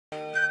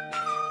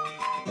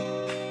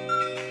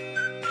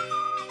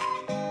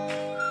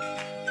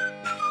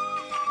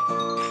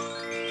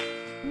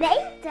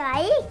apresento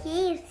aí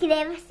que se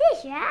deve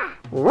ser já.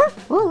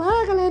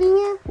 Olá,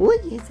 galerinha!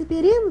 Hoje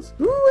receberemos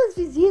duas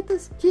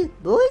visitas de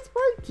dois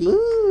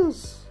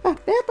porquinhos, a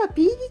Peppa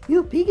Pig e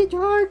o Pig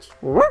George.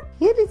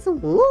 Eles são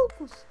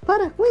loucos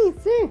para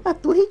conhecer a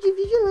torre de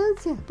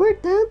vigilância,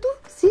 portanto,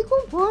 se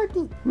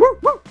comportem.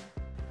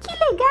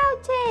 Que legal,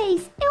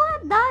 Chase! Eu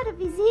adoro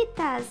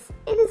visitas!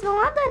 Eles vão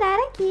adorar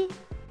aqui.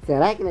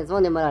 Será que eles vão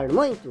demorar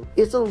muito?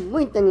 Eu sou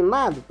muito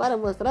animado para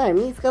mostrar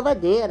minha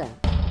escavadeira.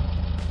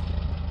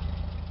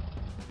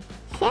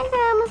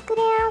 Chegamos,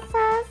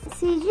 crianças!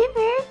 Se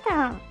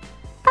divirtam!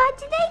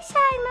 Pode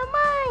deixar,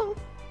 mamãe!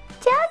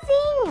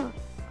 Tchauzinho!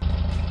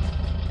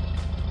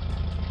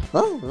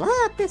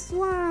 Olá,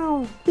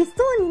 pessoal!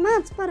 Estão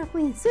animados para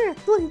conhecer a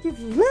torre de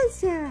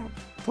vigilância?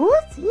 Tô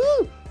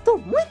sim! Tô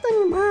muito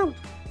animado!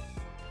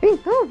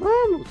 Então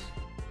vamos!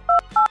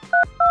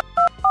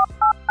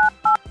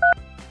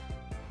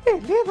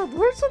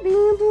 Elevador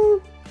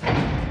subindo!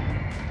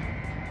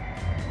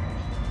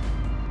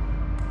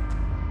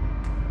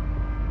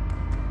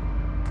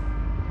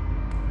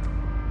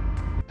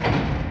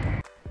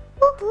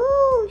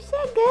 Uhul!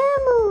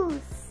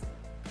 Chegamos!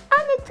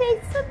 Olha o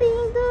Chase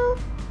subindo!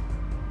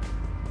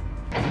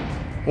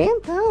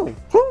 Então,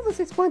 como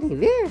vocês podem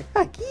ver,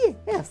 aqui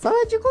é a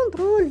sala de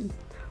controle.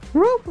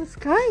 Rumble,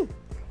 Sky,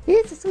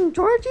 esses são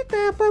George e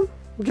Peppa.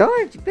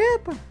 George e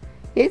Peppa,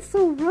 esses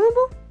são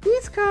Rumble e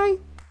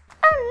Sky.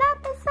 Olá,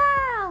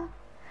 pessoal!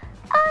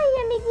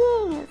 Oi,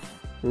 amiguinhos!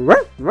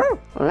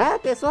 Olá,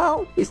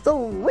 pessoal!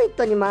 Estou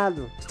muito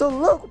animado. Estou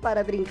louco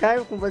para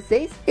brincar com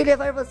vocês e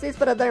levar vocês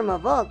para dar uma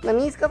volta na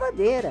minha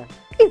escavadeira.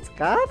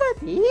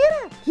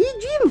 Escavadeira? Que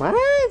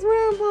demais,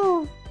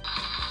 Rumble!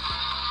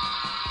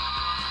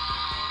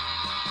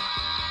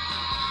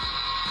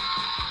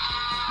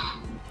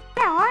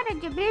 É hora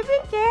de abrir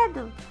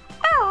brinquedo!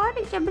 É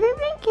hora de abrir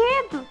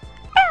brinquedo!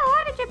 É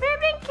hora de abrir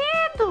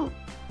brinquedo!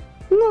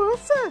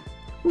 Nossa!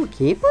 O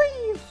que foi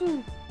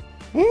isso?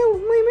 É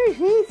uma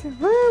emergência,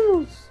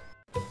 vamos!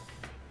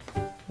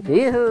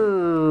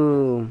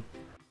 Uhul!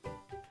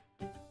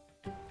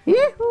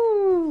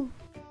 Uhul!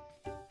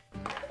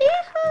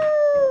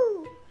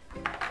 Uhul!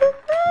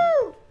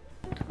 Uhul!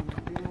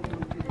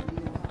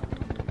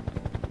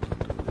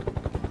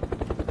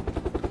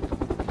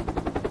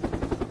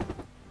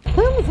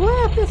 Vamos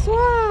lá,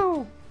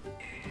 pessoal!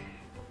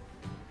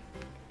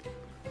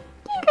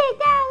 Que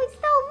legal!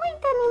 Estou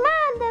muito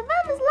animada!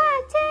 Vamos lá,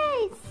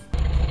 Chase!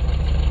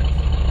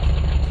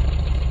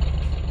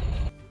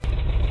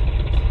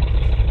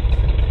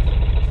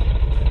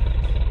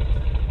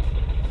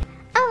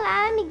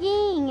 Olá,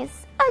 amiguinhos!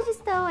 Hoje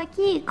estou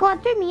aqui com a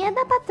turminha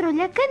da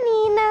Patrulha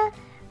Canina,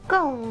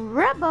 com o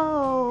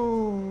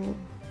Rubble,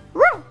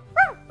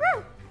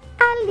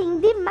 a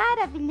linda e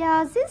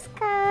maravilhosa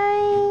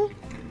Sky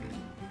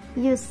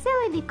e o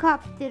seu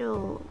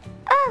helicóptero.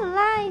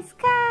 Olá,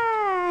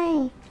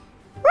 Sky!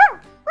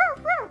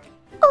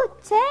 O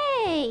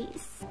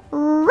Chase!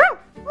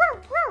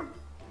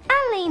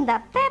 Além da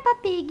Peppa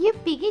Pig e o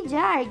Pig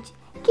George,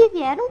 que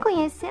vieram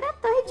conhecer a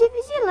torre de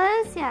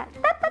vigilância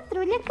da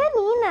Patrulha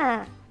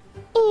Canina.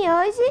 E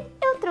hoje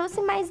eu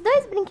trouxe mais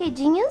dois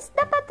brinquedinhos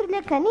da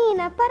Patrulha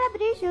Canina para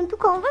abrir junto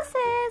com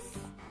vocês.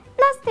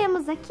 Nós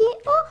temos aqui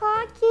o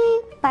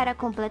Rocky para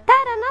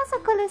completar a nossa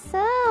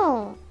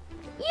coleção.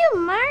 E o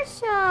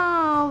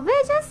Marshall,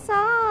 veja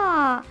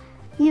só!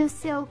 E o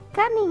seu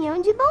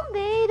caminhão de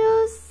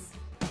bombeiros.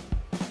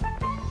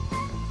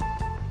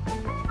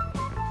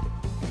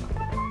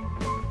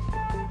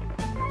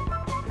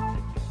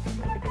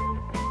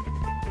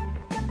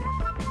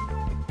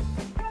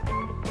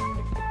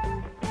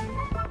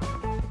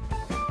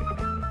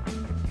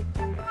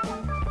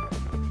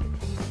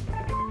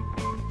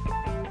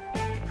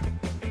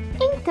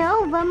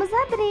 Então vamos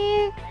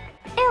abrir.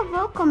 Eu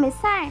vou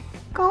começar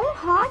com o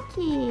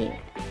Rocky.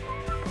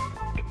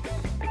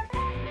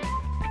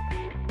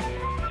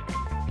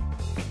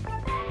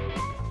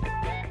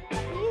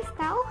 Aqui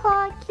está o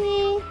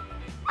Rocky.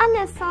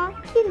 Olha só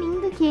que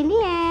lindo que ele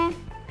é.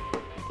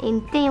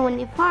 Ele tem um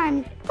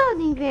uniforme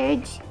todo em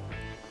verde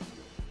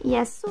e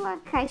a sua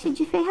caixa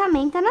de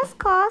ferramenta nas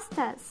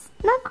costas,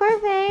 na cor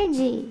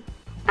verde.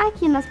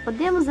 Aqui nós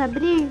podemos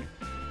abrir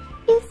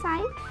e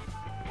sai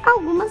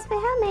algumas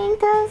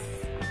ferramentas.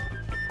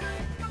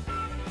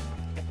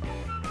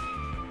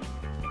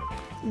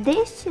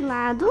 Deste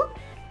lado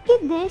e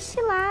deste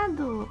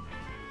lado.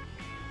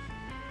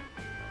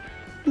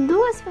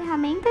 Duas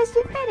ferramentas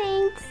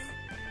diferentes.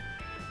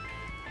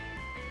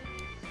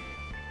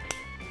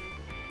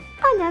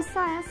 Olha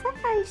só essa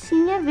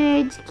caixinha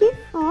verde, que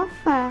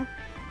fofa.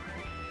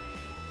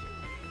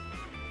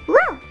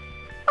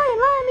 Olha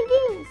lá,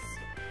 amiguinhos.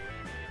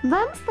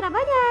 Vamos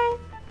trabalhar.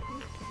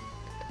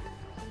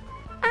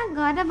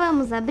 Agora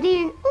vamos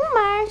abrir o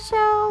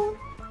Marshall.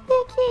 E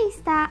aqui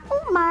está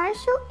o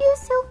Marshall e o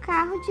seu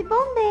carro de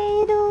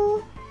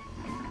bombeiro.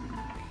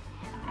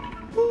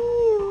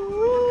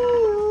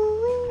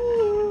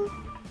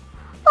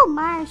 O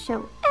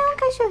Marshall é um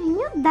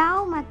cachorrinho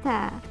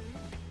dálmata.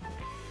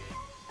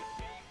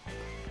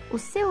 O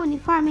seu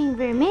uniforme em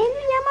vermelho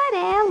e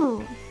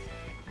amarelo.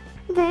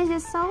 Veja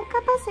só o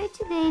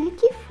capacete dele,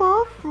 que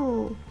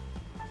fofo!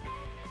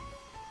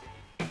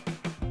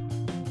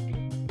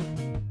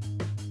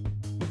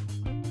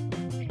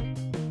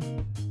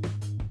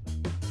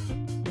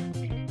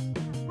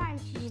 Na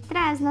parte de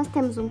trás nós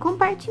temos um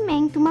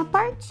compartimento, uma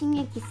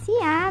portinha que se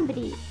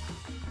abre.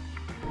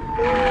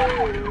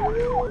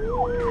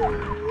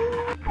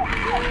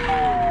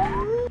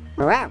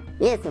 Uau,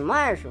 esse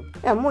macho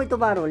é muito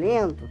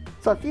barulhento.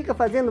 Só fica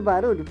fazendo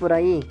barulho por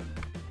aí.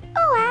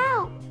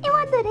 Uau! Eu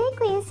adorei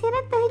conhecer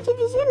a torre de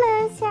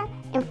vigilância.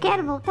 Eu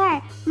quero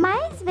voltar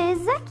mais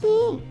vezes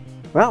aqui.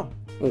 Uau,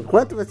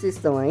 enquanto vocês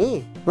estão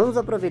aí, vamos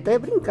aproveitar e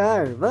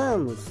brincar,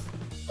 vamos.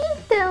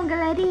 Então,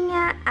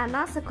 galerinha, a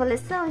nossa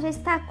coleção já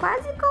está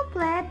quase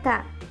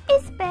completa.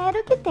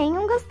 Espero que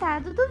tenham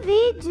gostado do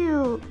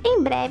vídeo.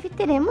 Em breve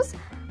teremos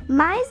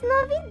mais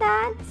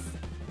novidades.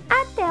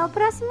 Até o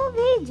próximo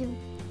vídeo.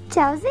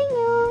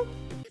 Tchauzinho!